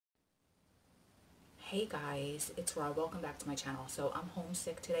Hey guys, it's Rob. Welcome back to my channel. So I'm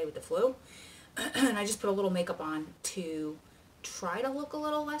homesick today with the flu and I just put a little makeup on to try to look a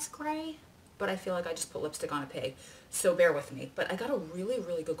little less gray, but I feel like I just put lipstick on a pig. So bear with me. But I got a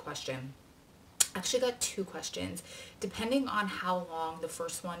really good question. I actually got two questions. Depending on how long the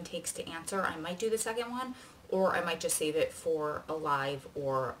first one takes to answer, I might do the second one or I might just save it for a live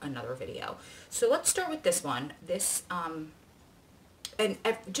or another video. So let's start with this one. And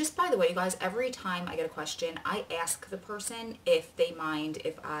just by the way, you guys, every time I get a question, I ask the person if they mind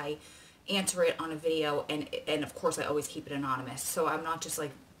if I answer it on a video, and of course I always keep it anonymous. So I'm not just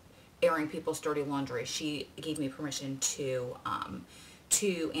like airing people's dirty laundry. She gave me permission to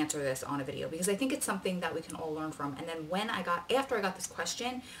answer this on a video because I think it's something that we can all learn from. And then after I got this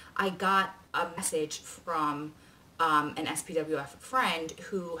question, I got a message from an SPWF friend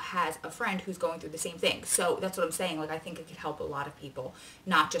who has a friend who's going through the same thing. So that's what I'm saying. Like, I think it could help a lot of people,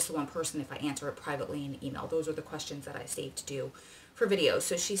 not just one person if I answer it privately in email. Those are the questions that I saved to do for videos.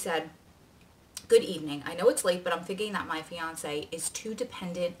 So she said, "Good evening. I know it's late, but I'm thinking that my fiance is too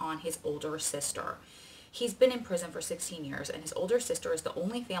dependent on his older sister. He's been in prison for 16 years, and his older sister is the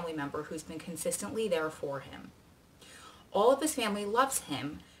only family member who's been consistently there for him. All of his family loves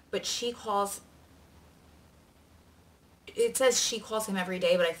him, but it says she calls him every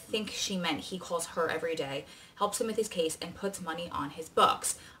day, but I think she meant he calls her every day, helps him with his case, and puts money on his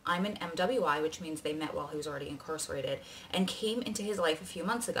books. I'm an MWI, which means they met while he was already incarcerated, and came into his life a few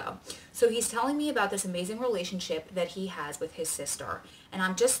months ago. So he's telling me about this amazing relationship that he has with his sister, and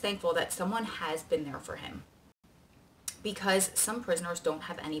I'm just thankful that someone has been there for him, because some prisoners don't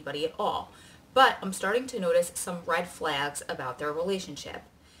have anybody at all. But I'm starting to notice some red flags about their relationship.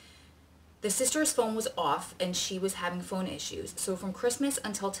 The sister's phone was off and she was having phone issues. So from Christmas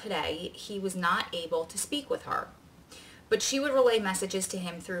until today, he was not able to speak with her. But she would relay messages to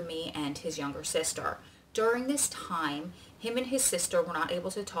him through me and his younger sister. During this time, him and his sister were not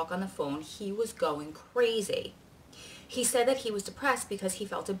able to talk on the phone. He was going crazy. He said that he was depressed because he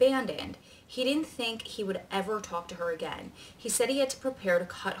felt abandoned. He didn't think he would ever talk to her again. He said he had to prepare to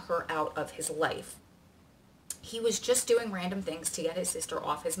cut her out of his life. He was just doing random things to get his sister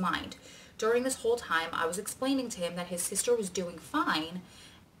off his mind. During this whole time, I was explaining to him that his sister was doing fine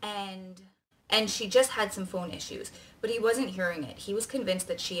and she just had some phone issues, but he wasn't hearing it. He was convinced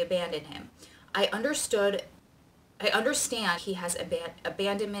that she abandoned him. I understand he has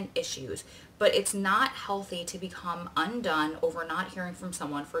abandonment issues, but it's not healthy to become undone over not hearing from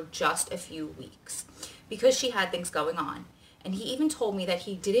someone for just a few weeks because she had things going on. And he even told me that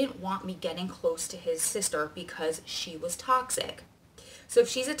he didn't want me getting close to his sister because she was toxic. So if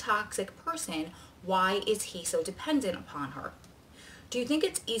she's a toxic person, why is he so dependent upon her? Do you think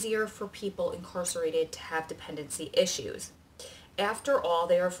it's easier for people incarcerated to have dependency issues? After all,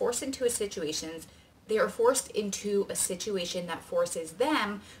 they are forced into a situation that forces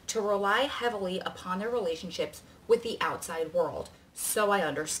them to rely heavily upon their relationships with the outside world. So I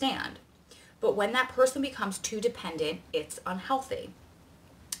understand. But when that person becomes too dependent, it's unhealthy.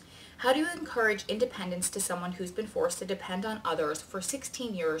 How do you encourage independence to someone who's been forced to depend on others for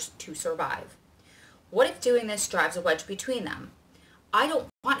 16 years to survive? What if doing this drives a wedge between them? I don't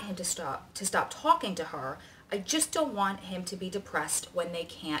want him to stop talking to her. I just don't want him to be depressed when they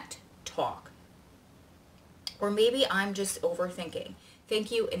can't talk. Or maybe I'm just overthinking. Thank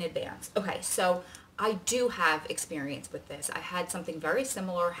you in advance." Okay, so I do have experience with this. I had something very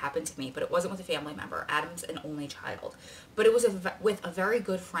similar happen to me, but it wasn't with a family member. Adam's an only child. But it was with a very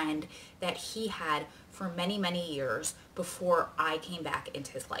good friend that he had for many years before I came back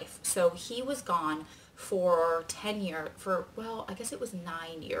into his life. So he was gone for 10 years, well, I guess it was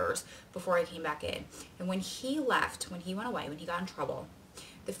 9 years before I came back in. And when he left, when he went away, when he got in trouble,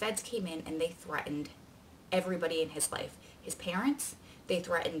 the feds came in and they threatened everybody in his life. His parents, they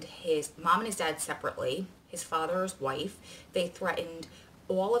threatened his mom and his dad separately, his father's wife. They threatened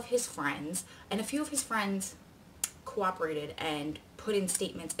all of his friends, and a few of his friends cooperated and put in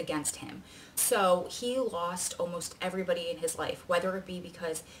statements against him. So he lost almost everybody in his life, whether it be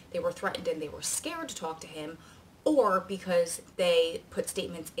because they were threatened and they were scared to talk to him, or because they put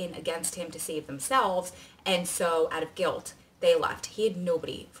statements in against him to save themselves, and so out of guilt, they left. He had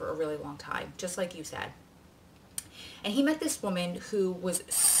nobody for a really long time, just like you said. And he met this woman who was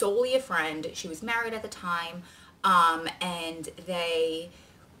solely a friend. She was married at the time, and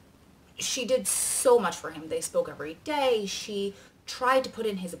she did so much for him. They spoke every day. She tried to put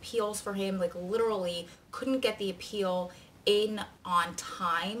in his appeals for him, like literally couldn't get the appeal in on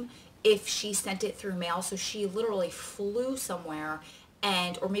time if she sent it through mail. So she literally flew somewhere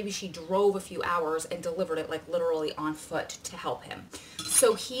or maybe she drove a few hours and delivered it like literally on foot to help him.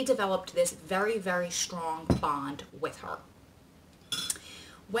 So he developed this very, very strong bond with her.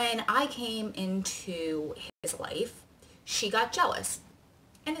 When I came into his life, she got jealous,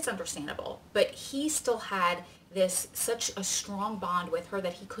 and it's understandable, but he still had such a strong bond with her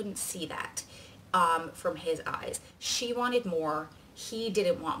that he couldn't see that from his eyes. She wanted more. He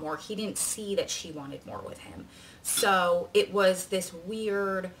didn't want more. He didn't see that she wanted more with him. So it was this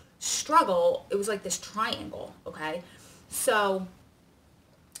weird struggle. It was like this triangle, okay? So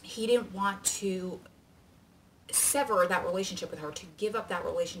he didn't want to sever that relationship with her, to give up that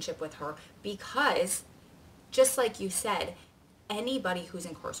relationship with her, because just like you said, anybody who's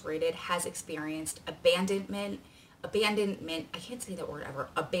incarcerated has experienced abandonment, I can't say that word ever,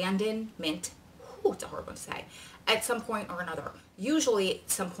 abandonment, it's a hard one to say, at some point or another, usually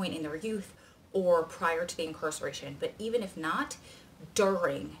at some point in their youth or prior to the incarceration, but even if not,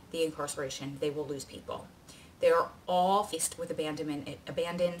 during the incarceration, they will lose people. They are all faced with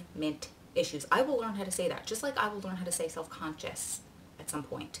abandonment issues. I will learn how to say that, just like I will learn how to say self-conscious at some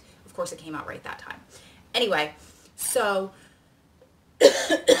point. Of course, it came out right that time. Anyway, so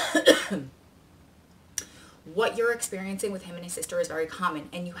what you're experiencing with him and his sister is very common,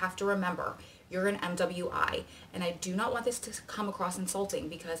 and you have to remember, you're an MWI, and I do not want this to come across insulting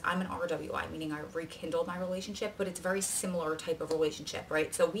because I'm an RWI, meaning I rekindled my relationship, but it's a very similar type of relationship,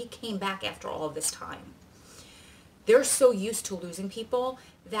 right? So we came back after all of this time. They're so used to losing people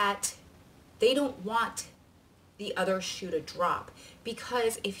that they don't want the other shoe to drop,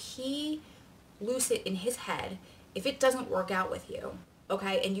 because if he loses it in his head, if it doesn't work out with you,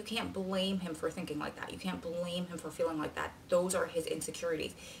 okay, and you can't blame him for thinking like that. You can't blame him for feeling like that. Those are his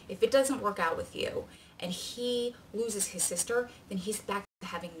insecurities. If it doesn't work out with you and he loses his sister, then he's back to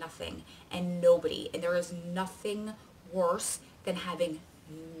having nothing and nobody. And there is nothing worse than having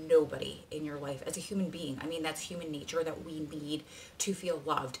nobody in your life as a human being. I mean, that's human nature, that we need to feel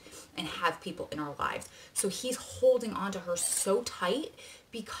loved and have people in our lives. So he's holding on to her so tight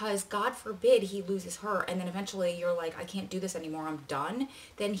because God forbid he loses her and then eventually you're like, I can't do this anymore, I'm done.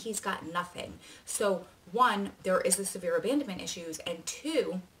 Then he's got nothing. So one, there is the severe abandonment issues, and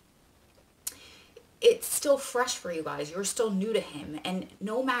two, it's still fresh for you guys. You're still new to him. And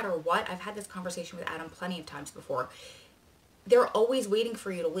no matter what, I've had this conversation with Adam plenty of times before, they're always waiting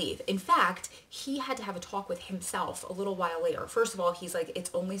for you to leave. In fact, he had to have a talk with himself a little while later. First of all, he's like, it's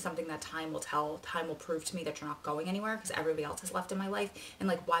only something that time will tell. Time will prove to me that you're not going anywhere because everybody else has left in my life. And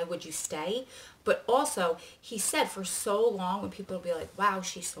like, why would you stay? But also, he said for so long when people will be like, wow,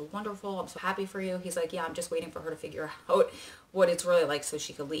 she's so wonderful, I'm so happy for you. He's like, yeah, I'm just waiting for her to figure out what it's really like so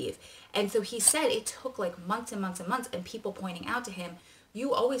she could leave. And so he said it took like months and months and months, and people pointing out to him,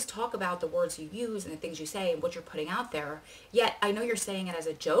 you always talk about the words you use and the things you say and what you're putting out there. Yet I know you're saying it as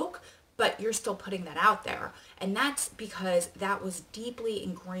a joke, but you're still putting that out there. And that's because that was deeply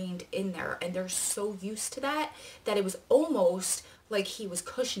ingrained in there. And they're so used to that it was almost like he was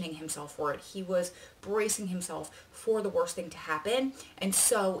cushioning himself for it. He was bracing himself for the worst thing to happen. And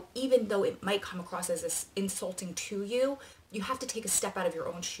so even though it might come across as this insulting to you, you have to take a step out of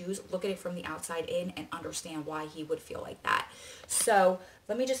your own shoes, look at it from the outside in, and understand why he would feel like that. So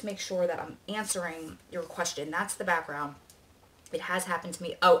let me just make sure that I'm answering your question. That's the background. It has happened to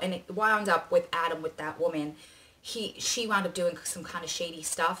me. Oh, and it wound up with Adam, with that woman. She wound up doing some kind of shady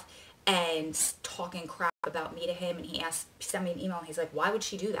stuff and talking crap about me to him. And he sent me an email. And he's like, why would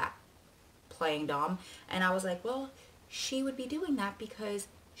she do that? Playing dumb. And I was like, well, she would be doing that because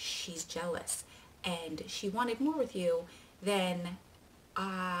she's jealous and she wanted more with you than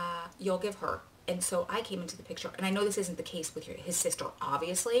you'll give her. And so I came into the picture, and I know this isn't the case with his sister,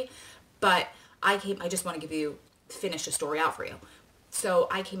 obviously, but I just want to finish the story out for you. So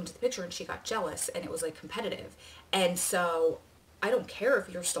I came into the picture and she got jealous, and it was like competitive. And so I don't care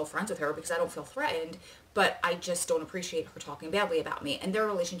if you're still friends with her because I don't feel threatened, but I just don't appreciate her talking badly about me. And their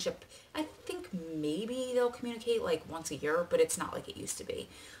relationship, I think maybe they'll communicate like once a year, but it's not like it used to be.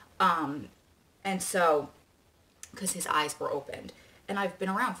 And so, because his eyes were opened, and I've been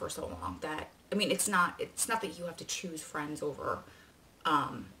around for so long that, I mean, it's not that you have to choose friends over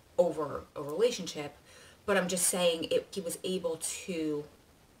a relationship, but I'm just saying he was able to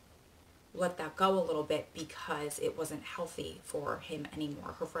let that go a little bit because it wasn't healthy for him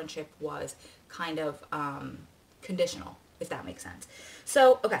anymore. Her friendship was kind of conditional, if that makes sense.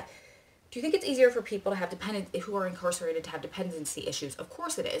 So, okay. Do you think it's easier for people to have who are incarcerated to have dependency issues? Of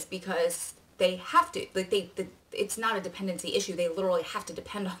course it is, because they have to, it's not a dependency issue. They literally have to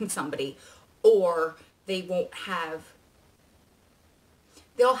depend on somebody, or they'll have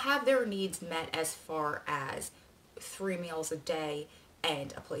their needs met as far as 3 meals a day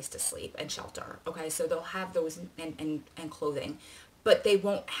and a place to sleep and shelter. Okay, so they'll have those and clothing, but they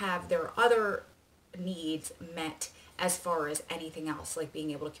won't have their other needs met as far as anything else, like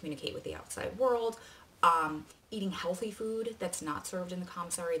being able to communicate with the outside world, eating healthy food that's not served in the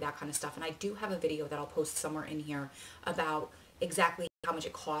commissary, that kind of stuff. And I do have a video that I'll post somewhere in here about exactly how much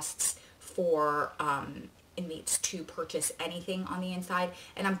it costs for inmates to purchase anything on the inside.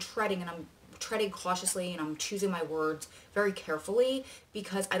 And I'm treading cautiously, and I'm choosing my words very carefully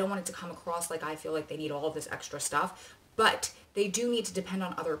because I don't want it to come across like I feel like they need all of this extra stuff. But they do need to depend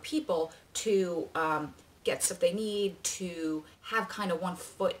on other people to get stuff they need, to have kind of one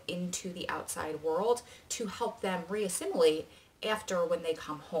foot into the outside world to help them reassimilate after when they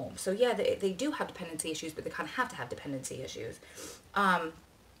come home. So yeah, they do have dependency issues, but they kind of have to have dependency issues.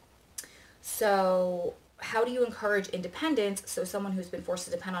 So how do you encourage independence so someone who's been forced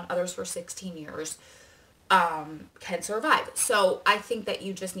to depend on others for 16 years can survive? So I think that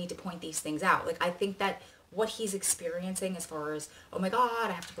you just need to point these things out. Like, I think that what he's experiencing as far as, oh my God,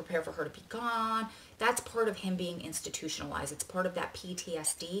 I have to prepare for her to be gone, that's part of him being institutionalized. It's part of that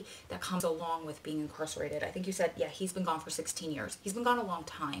PTSD that comes along with being incarcerated. I think you said, yeah, he's been gone for 16 years. He's been gone a long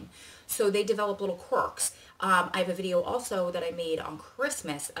time. So they develop little quirks. I have a video also that I made on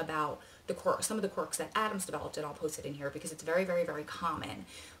Christmas about the quirks, some of the quirks that Adam's developed, and I'll post it in here because it's very, very, very common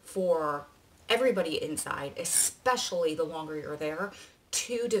for everybody inside, especially the longer you're there,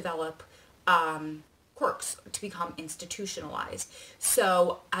 to develop quirks, to become institutionalized.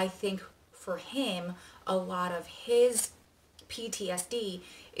 So I think for him, a lot of his PTSD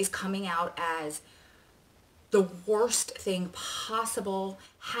is coming out as the worst thing possible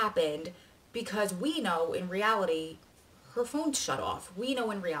happened, because we know in reality her phone's shut off. We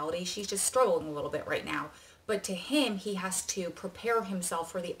know in reality she's just struggling a little bit right now. But to him, he has to prepare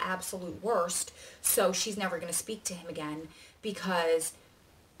himself for the absolute worst, so she's never going to speak to him again because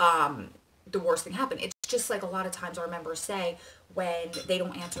the worst thing happened. It's just like a lot of times our members say when they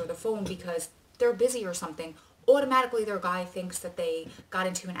don't answer the phone because they're busy or something, automatically their guy thinks that they got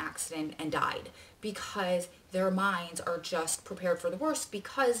into an accident and died because their minds are just prepared for the worst,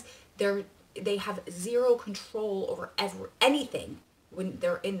 because they have zero control over anything when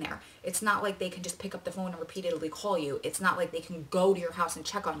they're in there. It's not like they can just pick up the phone and repeatedly call you. It's not like they can go to your house and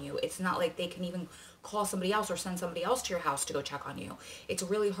check on you. It's not like they can even call somebody else or send somebody else to your house to go check on you. It's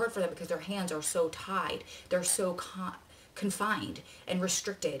really hard for them because their hands are so tied. They're so confined and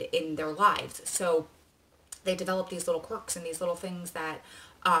restricted in their lives. So they develop these little quirks and these little things that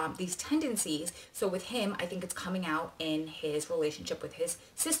these tendencies. So with him, I think it's coming out in his relationship with his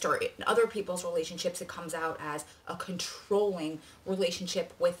sister. In other people's relationships, it comes out as a controlling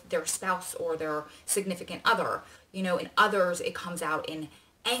relationship with their spouse or their significant other. You know, in others, it comes out in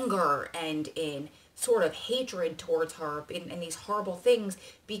anger and in sort of hatred towards her, in these horrible things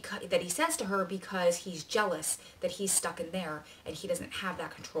that he says to her because he's jealous that he's stuck in there and he doesn't have that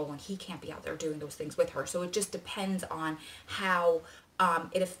control and he can't be out there doing those things with her. So it just depends on how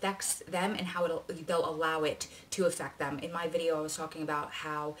it affects them and how they'll allow it to affect them. In my video, I was talking about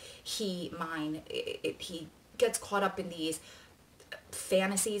how he gets caught up in these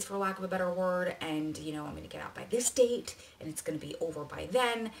fantasies, for lack of a better word, and you know, I'm going to get out by this date and it's going to be over by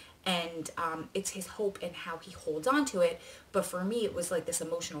then, and it's his hope and how he holds on to it. But for me, it was like this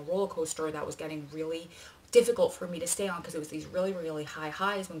emotional roller coaster that was getting really difficult for me to stay on, because it was these really, really high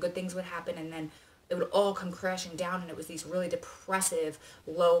highs when good things would happen, and then it would all come crashing down, and it was these really depressive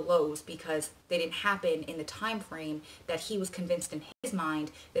low lows because they didn't happen in the time frame that he was convinced in his mind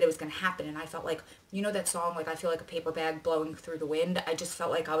that it was going to happen. And I felt like, you know that song, like I feel like a paper bag blowing through the wind? I just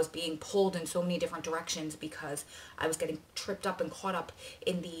felt like I was being pulled in so many different directions because I was getting tripped up and caught up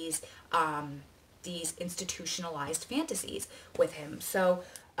in these institutionalized fantasies with him. So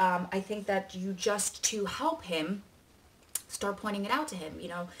I think that you just, to help him, start pointing it out to him. You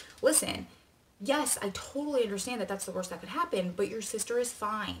know, listen, yes, I totally understand that that's the worst that could happen, but your sister is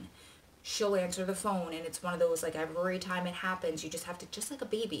fine. She'll answer the phone, and it's one of those, like, every time it happens, you just have to, just like a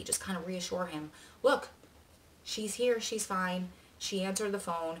baby, just kind of reassure him, look, she's here, she's fine, she answered the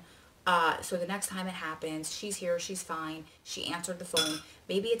phone, so the next time it happens, she's here, she's fine, she answered the phone.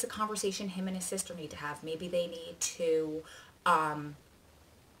 Maybe it's a conversation him and his sister need to have. Maybe they need to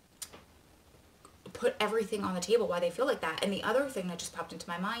put everything on the table why they feel like that. And the other thing that just popped into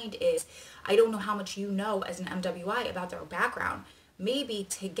my mind is, I don't know how much you know as an MWI about their background. Maybe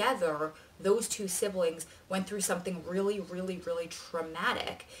together those two siblings went through something really, really, really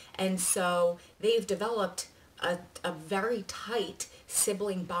traumatic, and so they've developed a very tight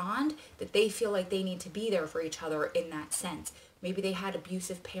sibling bond that they feel like they need to be there for each other in that sense. Maybe they had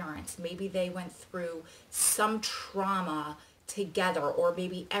abusive parents. Maybe they went through some trauma together, or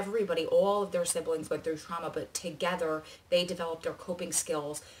maybe everybody, all of their siblings went through trauma, but together they developed their coping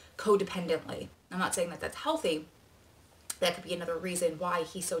skills codependently. I'm not saying that that's healthy. That could be another reason why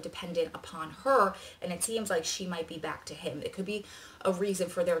he's so dependent upon her, and it seems like she might be back to him. It could be a reason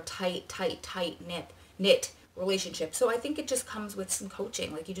for their tight knit relationship. So I think it just comes with some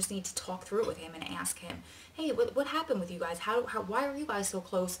coaching. Like, you just need to talk through it with him and ask him, hey, what happened with you guys? Why are you guys so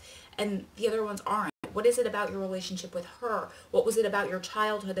close and the other ones aren't? What is it about your relationship with her? What was it about your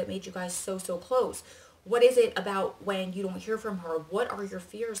childhood that made you guys so close? What is it about when you don't hear from her? What are your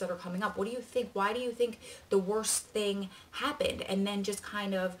fears that are coming up? What do you think? Why do you think the worst thing happened? And then just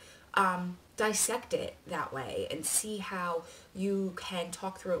kind of dissect it that way and see how you can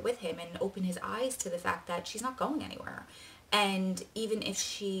talk through it with him and open his eyes to the fact that she's not going anywhere. And even if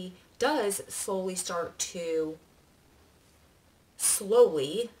she does slowly start to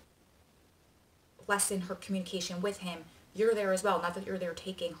lessen her communication with him, you're there as well. Not that you're there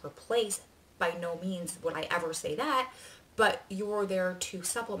taking her place. By no means would I ever say that, but you're there to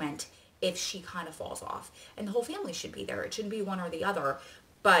supplement if she kind of falls off. And the whole family should be there. It shouldn't be one or the other.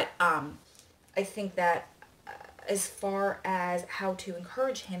 But I think that as far as how to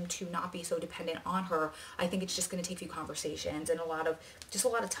encourage him to not be so dependent on her, I think it's just going to take a few conversations and a lot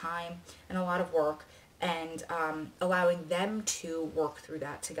of time and a lot of work, and allowing them to work through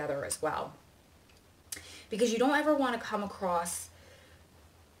that together as well. Because you don't ever want to come across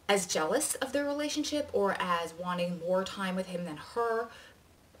as jealous of their relationship or as wanting more time with him than her,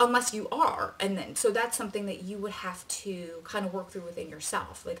 unless you are. And then, so that's something that you would have to kind of work through within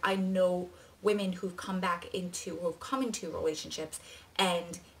yourself. Like, I know women who've come into relationships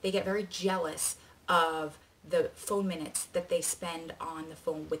and they get very jealous of the phone minutes that they spend on the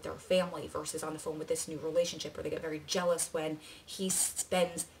phone with their family versus on the phone with this new relationship, or they get very jealous when he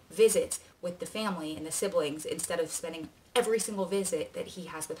spends visits with the family and the siblings instead of spending every single visit that he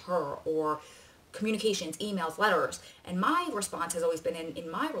has with her, or communications, emails, letters. And my response has always been,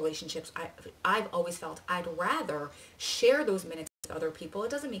 in my relationships, I've always felt I'd rather share those minutes with other people. It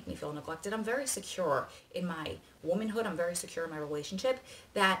doesn't make me feel neglected. I'm very secure in my womanhood. I'm very secure in my relationship,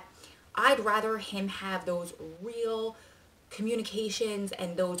 that I'd rather him have those real communications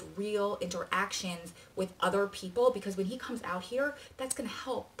and those real interactions with other people, because when he comes out here, that's going to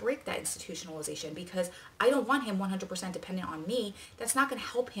help break that institutionalization, because I don't want him 100% dependent on me. That's not going to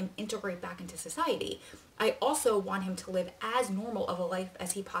help him integrate back into society. I also want him to live as normal of a life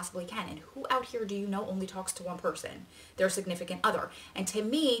as he possibly can. And who out here do you know only talks to one person, their significant other? And to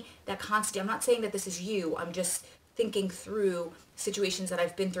me, that constant, I'm not saying that this is you, I'm just thinking through situations that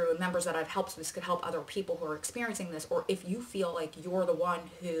I've been through and members that I've helped, so this could help other people who are experiencing this. Or if you feel like you're the one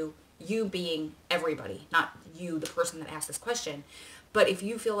who, you being everybody, not you, the person that asked this question, but if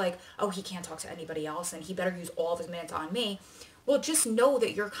you feel like, oh, he can't talk to anybody else and he better use all of his minutes on me, well, just know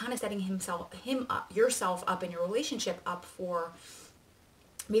that you're kind of setting yourself up in your relationship up for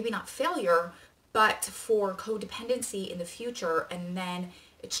maybe not failure, but for codependency in the future. And then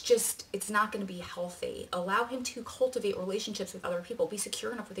it's not going to be healthy. Allow him to cultivate relationships with other people. Be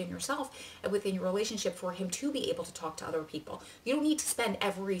secure enough within yourself and within your relationship for him to be able to talk to other people. You don't need to spend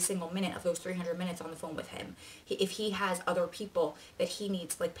every single minute of those 300 minutes on the phone with him. If he has other people that he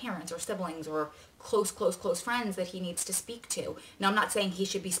needs, like parents or siblings or close friends that he needs to speak to. Now, I'm not saying he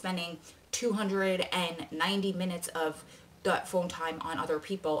should be spending 290 minutes of that phone time on other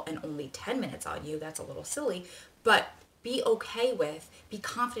people and only 10 minutes on you. That's a little silly, but be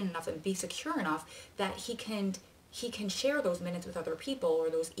confident enough and be secure enough that he can share those minutes with other people, or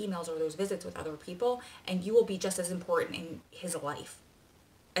those emails or those visits with other people, and you will be just as important in his life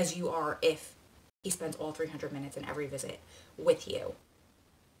as you are if he spends all 300 minutes in every visit with you.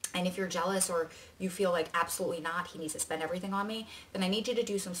 And if you're jealous or you feel like absolutely not, he needs to spend everything on me, then I need you to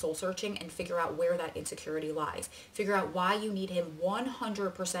do some soul searching and figure out where that insecurity lies. Figure out why you need him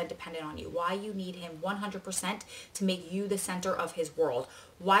 100% dependent on you, why you need him 100% to make you the center of his world.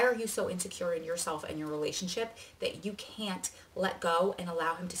 Why are you so insecure in yourself and your relationship that you can't let go and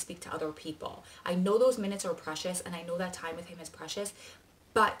allow him to speak to other people? I know those minutes are precious, and I know that time with him is precious,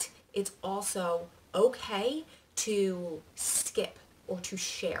 but it's also okay to skip or to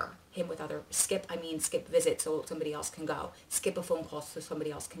share him with other, skip visits so somebody else can go, skip a phone call so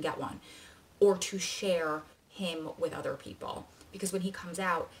somebody else can get one, or to share him with other people. Because when he comes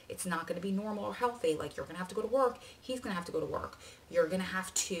out, it's not going to be normal or healthy. Like, you're going to have to go to work, he's going to have to go to work. You're going to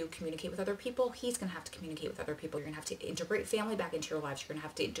have to communicate with other people, he's going to have to communicate with other people. You're going to have to integrate family back into your lives. You're going to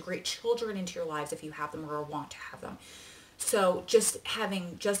have to integrate children into your lives if you have them or want to have them. So just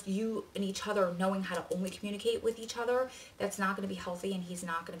having just you and each other knowing how to only communicate with each other, that's not going to be healthy, and he's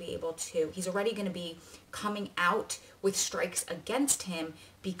not going to be able to, he's already going to be coming out with strikes against him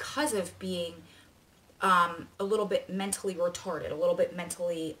because of being a little bit mentally retarded, a little bit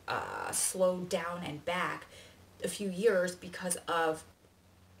mentally slowed down and back a few years because of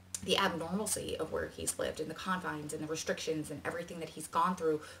the abnormalcy of where he's lived and the confines and the restrictions and everything that he's gone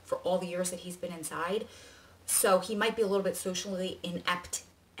through for all the years that he's been inside. So he might be a little bit socially inept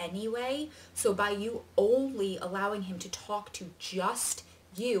anyway. So by you only allowing him to talk to just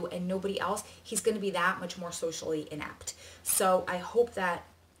you and nobody else, he's going to be that much more socially inept. So I hope that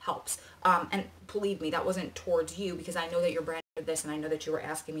helps. And believe me, that wasn't towards you, because I know that you're brand new to this, and I know that you were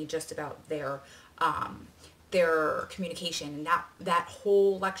asking me just about their communication, and that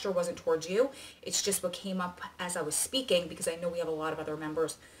whole lecture wasn't towards you. It's just what came up as I was speaking, because I know we have a lot of other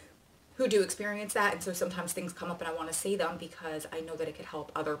members who do experience that, and so sometimes things come up and I want to say them because I know that it could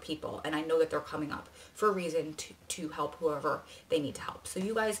help other people, and I know that they're coming up for a reason to help whoever they need to help. So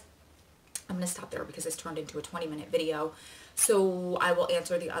you guys, I'm going to stop there because this turned into a 20-minute video. So I will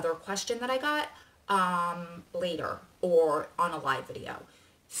answer the other question that I got later or on a live video.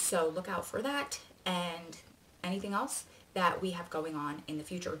 So look out for that, and anything else that we have going on in the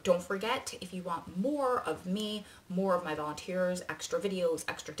future. Don't forget, if you want more of me, more of my volunteers, extra videos,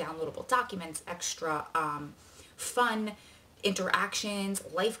 extra downloadable documents, extra fun interactions,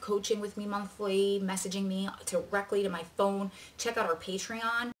 life coaching with me monthly, messaging me directly to my phone, check out our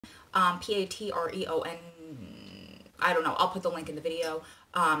Patreon, Patreon. I don't know, I'll put the link in the video.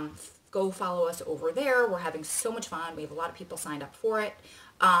 Go follow us over there. We're having so much fun. We have a lot of people signed up for it.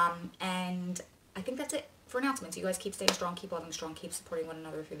 And I think that's it for announcements. You guys keep staying strong, keep loving strong, keep supporting one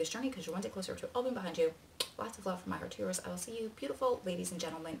another through this journey, because you're one day closer to it all being behind you. Lots of love from my heart to yours. I will see you, beautiful ladies and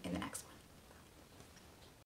gentlemen, in the next one.